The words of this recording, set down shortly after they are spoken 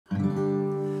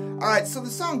Alright, so the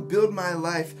song Build My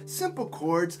Life, simple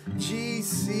chords, G,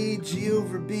 C, G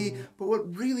over B, but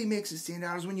what really makes it stand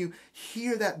out is when you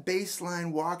hear that bass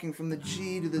line walking from the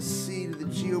G to the C to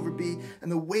the G over B,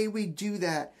 and the way we do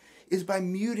that is by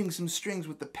muting some strings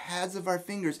with the pads of our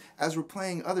fingers as we're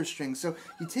playing other strings. So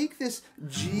you take this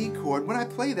G chord, when I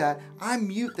play that, I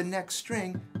mute the next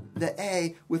string, the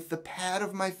A, with the pad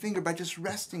of my finger by just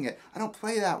resting it. I don't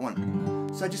play that one.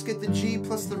 So I just get the G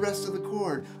plus the rest of the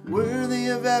chord. Worthy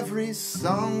of every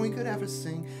song we could ever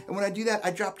sing. And when I do that,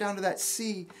 I drop down to that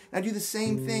C. And I do the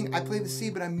same thing. I play the C,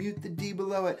 but I mute the D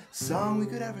below it. Song we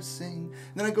could ever sing.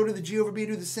 And then I go to the G over B,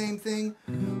 do the same thing.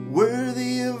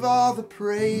 Worthy of all the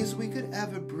praise we could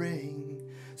ever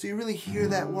bring. So you really hear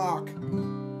that walk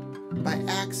by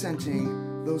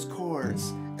accenting those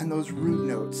chords and those root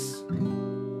notes.